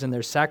offerings and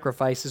their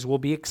sacrifices will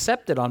be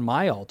accepted on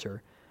my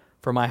altar,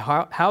 for my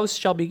house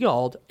shall be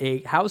called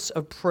a house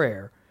of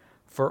prayer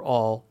for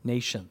all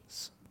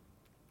nations.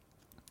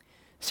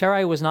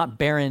 Sarai was not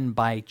barren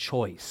by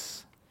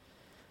choice.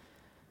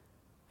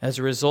 As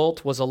a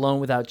result, was alone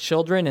without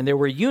children, and there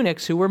were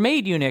eunuchs who were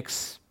made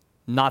eunuchs,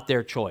 not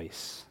their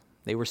choice.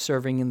 They were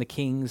serving in the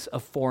kings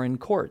of foreign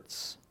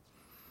courts.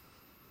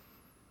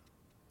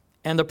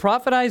 And the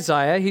prophet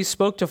Isaiah, he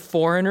spoke to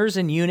foreigners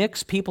and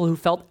eunuchs, people who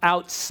felt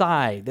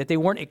outside, that they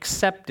weren't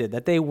accepted,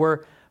 that they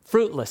were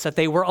fruitless, that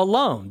they were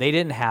alone. They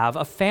didn't have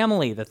a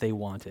family that they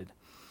wanted.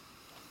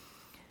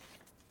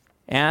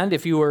 And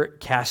if you were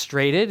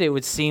castrated, it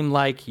would seem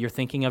like you're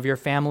thinking of your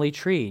family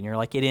tree, and you're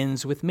like, it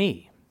ends with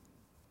me.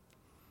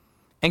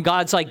 And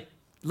God's like,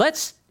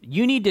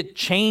 you need to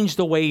change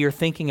the way you're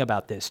thinking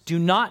about this. Do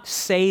not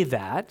say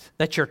that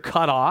you're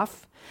cut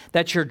off,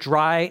 that you're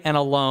dry and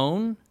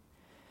alone.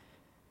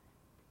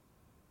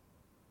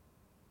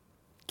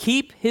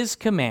 Keep his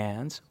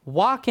commands,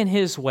 walk in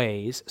his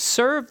ways,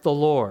 serve the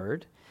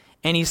Lord.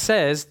 And he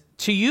says,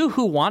 to you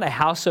who want a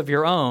house of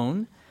your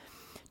own,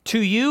 to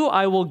you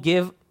I will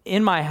give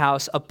in my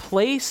house a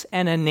place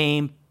and a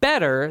name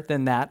better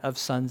than that of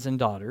sons and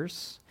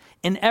daughters,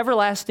 an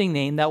everlasting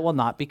name that will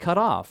not be cut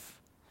off.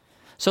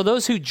 So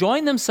those who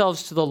join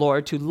themselves to the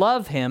Lord to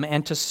love him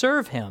and to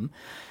serve him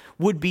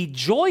would be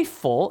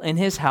joyful in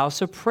his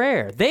house of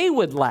prayer. They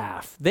would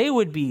laugh. They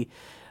would be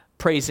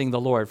praising the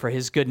Lord for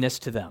his goodness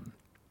to them.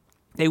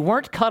 They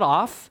weren't cut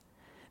off.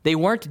 They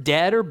weren't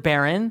dead or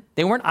barren.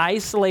 They weren't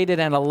isolated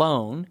and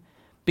alone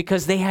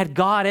because they had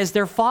God as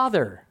their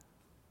Father.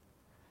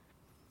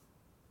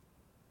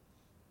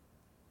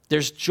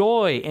 There's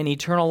joy and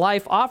eternal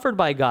life offered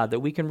by God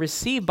that we can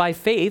receive by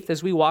faith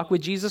as we walk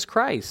with Jesus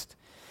Christ.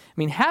 I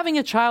mean, having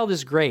a child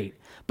is great,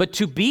 but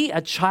to be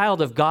a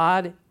child of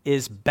God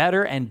is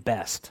better and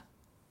best.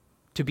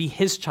 To be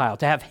his child,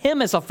 to have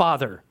him as a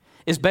father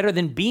is better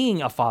than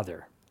being a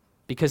father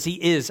because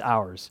he is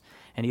ours.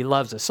 And he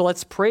loves us. So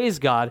let's praise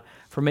God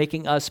for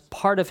making us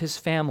part of his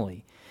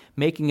family,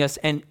 making us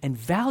and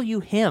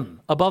value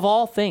him above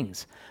all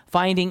things,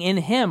 finding in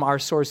him our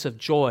source of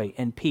joy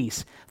and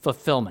peace,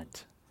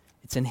 fulfillment.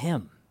 It's in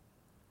him.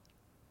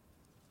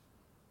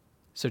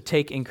 So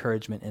take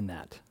encouragement in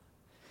that.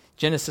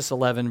 Genesis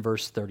 11,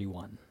 verse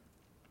 31.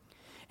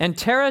 And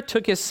Terah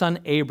took his son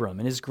Abram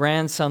and his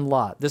grandson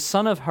Lot, the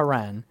son of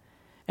Haran,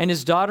 and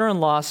his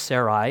daughter-in-law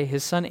Sarai,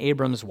 his son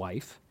Abram's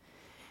wife,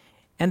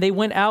 and they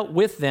went out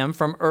with them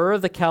from Ur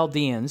of the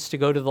Chaldeans to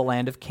go to the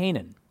land of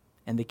Canaan.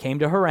 And they came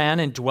to Haran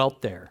and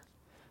dwelt there.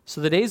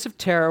 So the days of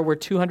Terah were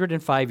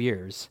 205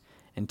 years,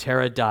 and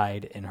Terah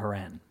died in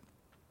Haran.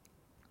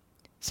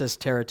 It says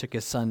Terah took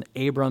his son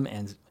Abram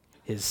and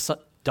his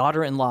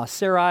daughter-in-law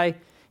Sarai,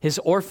 his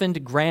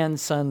orphaned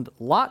grandson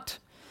Lot,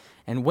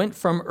 and went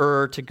from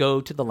Ur to go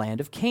to the land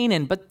of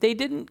Canaan. But they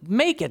didn't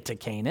make it to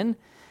Canaan.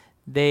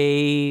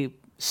 They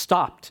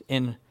stopped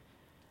in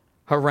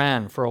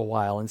Haran for a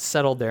while and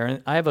settled there.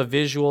 And I have a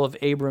visual of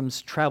Abram's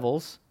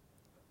travels.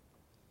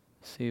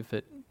 See if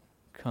it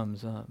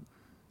comes up.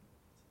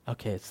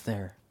 Okay, it's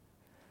there.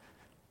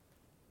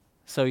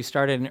 So he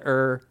started in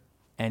Ur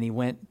and he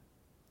went.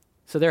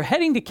 So they're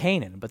heading to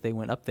Canaan, but they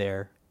went up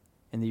there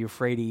in the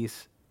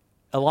Euphrates,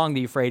 along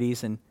the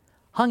Euphrates, and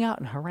hung out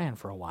in Haran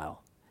for a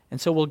while. And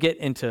so we'll get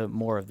into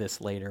more of this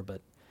later,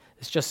 but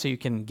it's just so you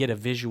can get a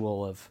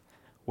visual of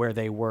where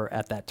they were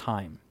at that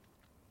time.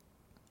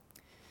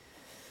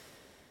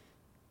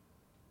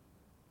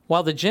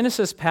 While the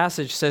Genesis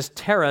passage says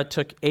Terah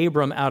took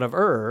Abram out of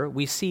Ur,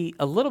 we see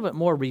a little bit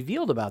more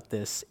revealed about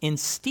this in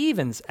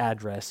Stephen's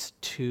address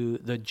to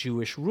the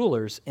Jewish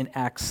rulers in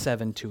Acts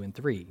 7, 2 and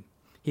 3.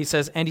 He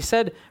says, and he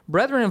said,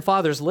 brethren and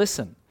fathers,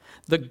 listen.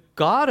 The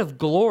God of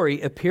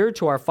glory appeared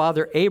to our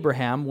father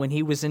Abraham when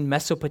he was in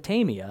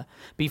Mesopotamia,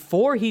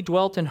 before he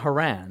dwelt in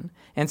Haran,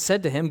 and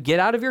said to him, get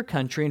out of your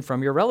country and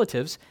from your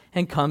relatives,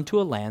 and come to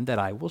a land that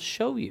I will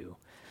show you.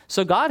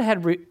 So God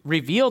had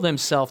revealed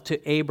himself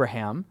to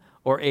Abraham,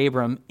 or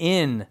Abram,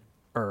 in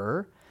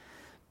Ur,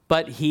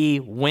 but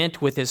he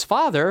went with his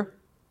father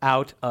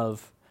out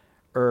of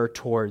Ur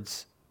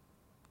towards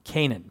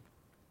Canaan.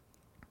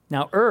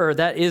 Now, Ur,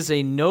 that is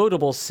a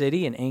notable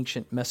city in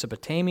ancient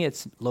Mesopotamia.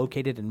 It's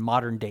located in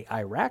modern-day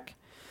Iraq.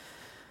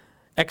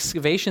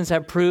 Excavations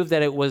have proved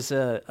that it was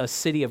a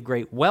city of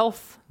great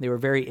wealth. They were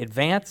very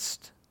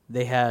advanced.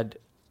 They had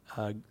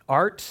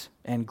art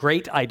and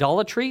great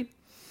idolatry.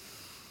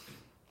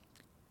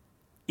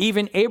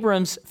 Even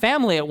Abram's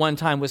family at one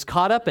time was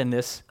caught up in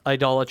this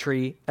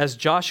idolatry, as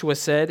Joshua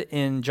said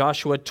in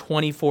Joshua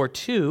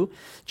 24:2.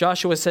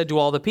 Joshua said to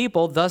all the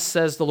people, "Thus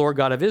says the Lord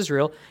God of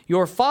Israel,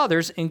 your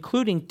fathers,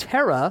 including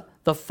Terah,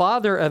 the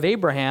father of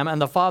Abraham and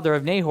the father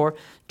of Nahor,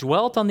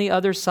 dwelt on the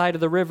other side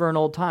of the river in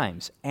old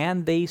times,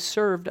 and they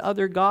served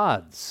other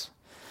gods."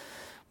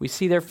 We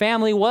see their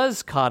family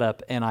was caught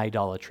up in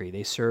idolatry.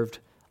 They served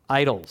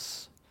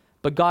idols.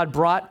 But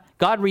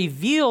God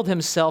revealed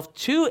himself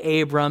to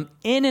Abram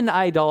in an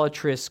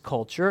idolatrous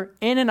culture,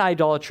 in an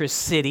idolatrous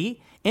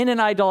city, in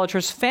an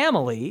idolatrous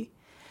family,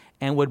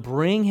 and would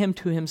bring him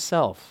to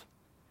himself,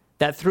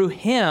 that through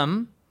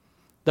him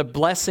the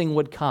blessing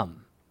would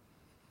come.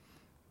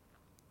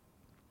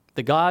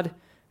 The God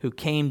who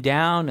came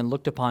down and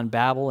looked upon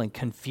Babel and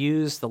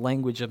confused the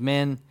language of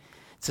men,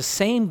 it's the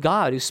same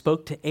God who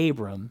spoke to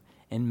Abram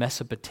in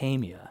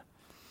Mesopotamia.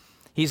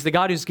 He's the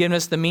God who's given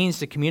us the means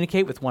to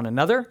communicate with one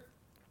another,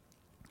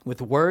 with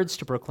words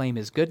to proclaim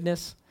his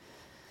goodness.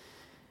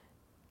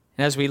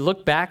 And as we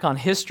look back on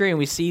history and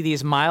we see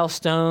these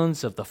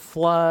milestones of the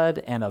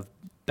flood and of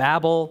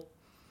Babel,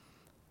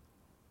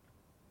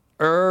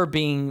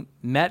 being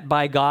met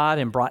by God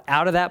and brought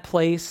out of that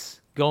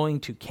place, going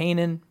to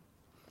Canaan,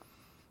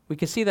 we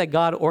can see that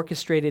God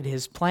orchestrated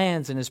his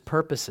plans and his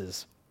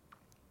purposes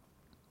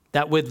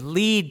that would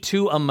lead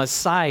to a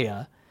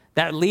Messiah,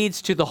 that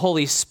leads to the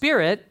Holy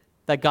Spirit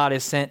that God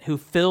has sent, who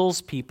fills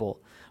people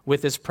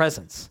with his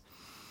presence.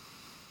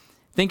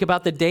 Think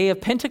about the day of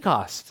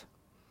Pentecost.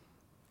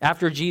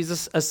 After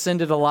Jesus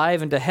ascended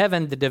alive into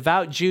heaven, the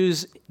devout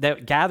Jews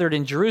that gathered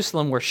in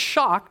Jerusalem were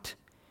shocked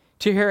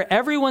to hear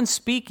everyone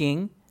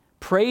speaking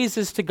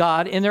praises to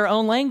God in their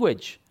own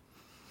language.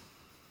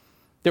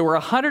 There were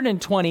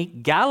 120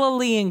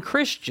 Galilean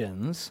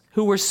Christians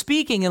who were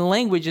speaking in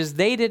languages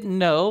they didn't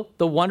know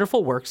the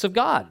wonderful works of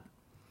God.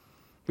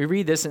 We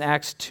read this in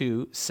Acts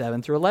 2,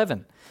 7 through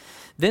 11.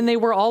 Then they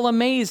were all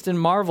amazed and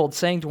marveled,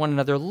 saying to one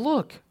another,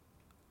 "Look,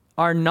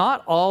 are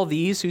not all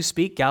these who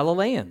speak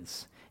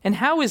Galileans? And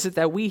how is it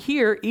that we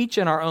hear each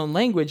in our own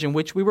language in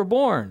which we were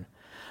born?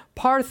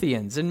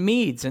 Parthians and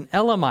Medes and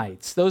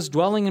Elamites, those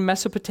dwelling in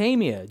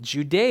Mesopotamia,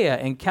 Judea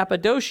and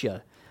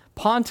Cappadocia,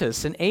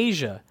 Pontus and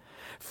Asia,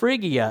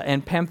 Phrygia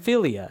and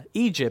Pamphylia,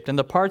 Egypt and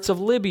the parts of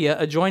Libya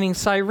adjoining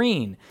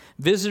Cyrene,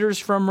 visitors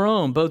from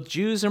Rome, both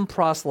Jews and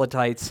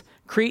proselytes,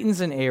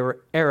 Cretans and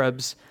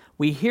Arabs,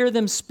 we hear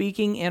them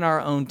speaking in our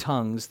own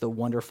tongues the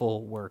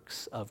wonderful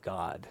works of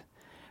God."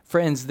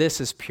 Friends, this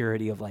is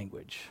purity of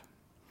language.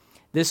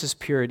 This is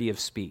purity of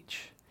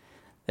speech,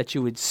 that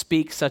you would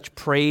speak such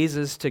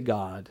praises to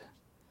God.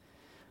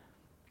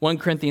 1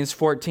 Corinthians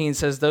 14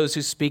 says, "Those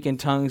who speak in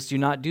tongues do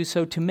not do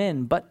so to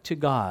men, but to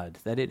God,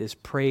 that it is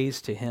praise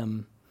to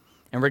him.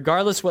 And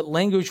regardless what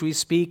language we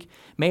speak,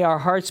 may our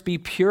hearts be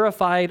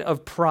purified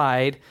of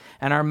pride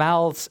and our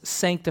mouths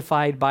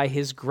sanctified by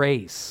his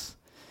grace."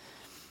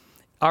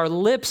 Our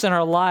lips and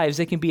our lives,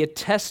 they can be a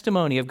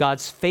testimony of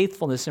God's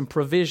faithfulness and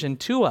provision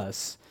to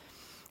us.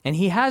 And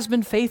he has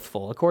been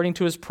faithful according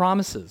to his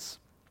promises.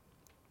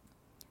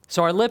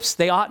 So our lips,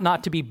 they ought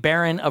not to be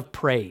barren of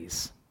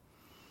praise.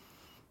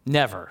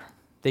 Never.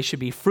 They should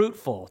be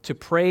fruitful to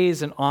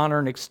praise and honor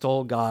and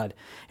extol God.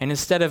 And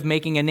instead of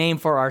making a name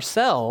for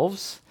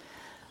ourselves,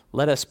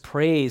 let us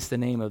praise the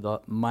name of the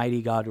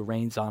mighty God who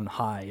reigns on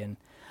high. And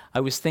I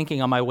was thinking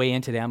on my way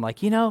in today, I'm like,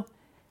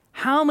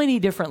 how many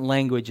different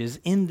languages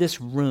in this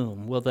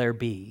room will there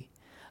be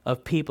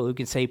of people who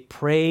can say,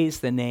 praise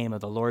the name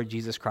of the Lord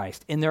Jesus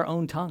Christ in their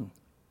own tongue?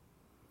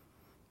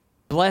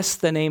 Bless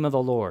the name of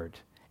the Lord.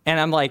 And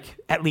I'm like,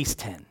 at least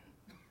 10,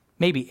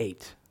 maybe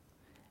 8.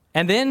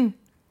 And then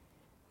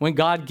when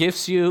God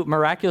gifts you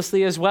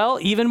miraculously as well,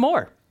 even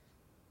more.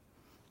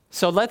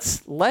 So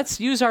let's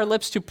use our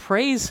lips to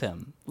praise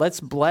him. Let's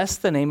bless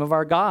the name of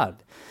our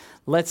God.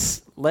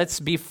 Let's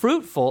be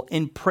fruitful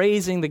in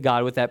praising the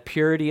God with that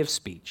purity of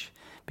speech,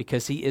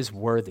 because he is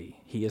worthy.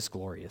 He is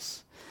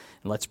glorious.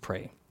 And let's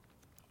pray.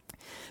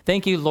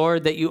 Thank you,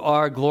 Lord, that you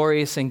are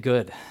glorious and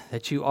good,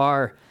 that you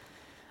are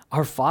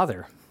our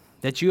Father,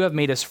 that you have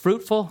made us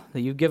fruitful,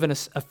 that you've given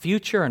us a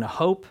future and a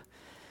hope,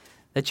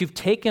 that you've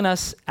taken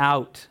us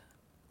out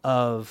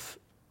of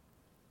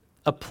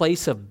a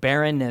place of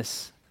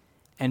barrenness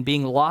and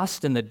being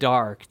lost in the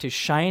dark to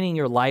shining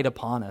your light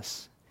upon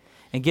us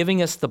and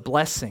giving us the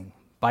blessing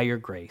by your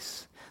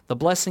grace, the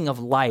blessing of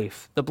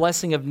life, the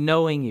blessing of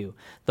knowing you,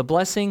 the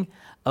blessing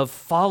of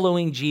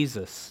following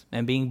Jesus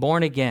and being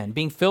born again,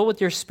 being filled with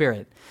your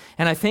Spirit.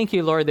 And I thank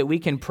you, Lord, that we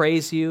can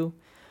praise you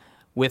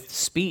with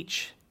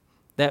speech,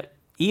 that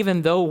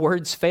even though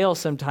words fail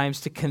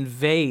sometimes to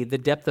convey the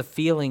depth of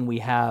feeling we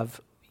have,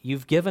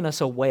 you've given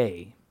us a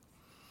way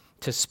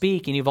to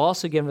speak, and you've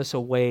also given us a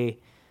way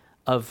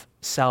of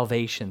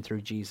salvation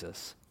through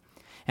Jesus.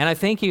 And I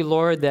thank you,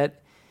 Lord,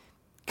 that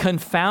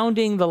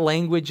confounding the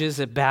languages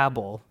at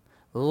Babel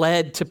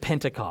led to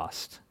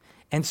Pentecost.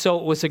 And so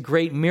it was a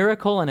great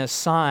miracle and a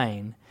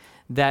sign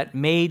that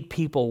made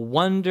people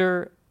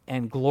wonder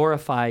and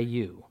glorify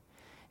you.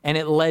 and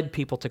it led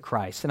people to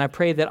Christ. And I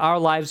pray that our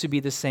lives would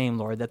be the same,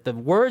 Lord, that the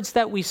words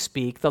that we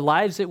speak, the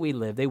lives that we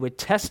live, they would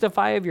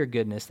testify of your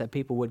goodness, that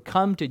people would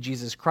come to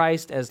Jesus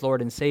Christ as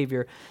Lord and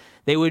Savior.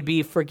 They would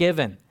be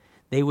forgiven.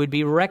 They would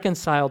be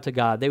reconciled to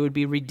God. They would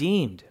be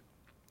redeemed.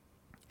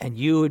 And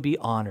you would be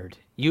honored.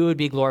 You would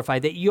be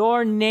glorified, that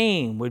your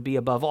name would be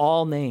above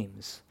all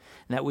names,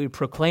 and that we would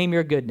proclaim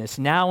your goodness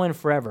now and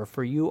forever,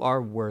 for you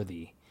are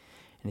worthy.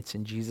 And it's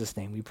in Jesus'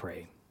 name we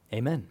pray.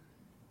 Amen.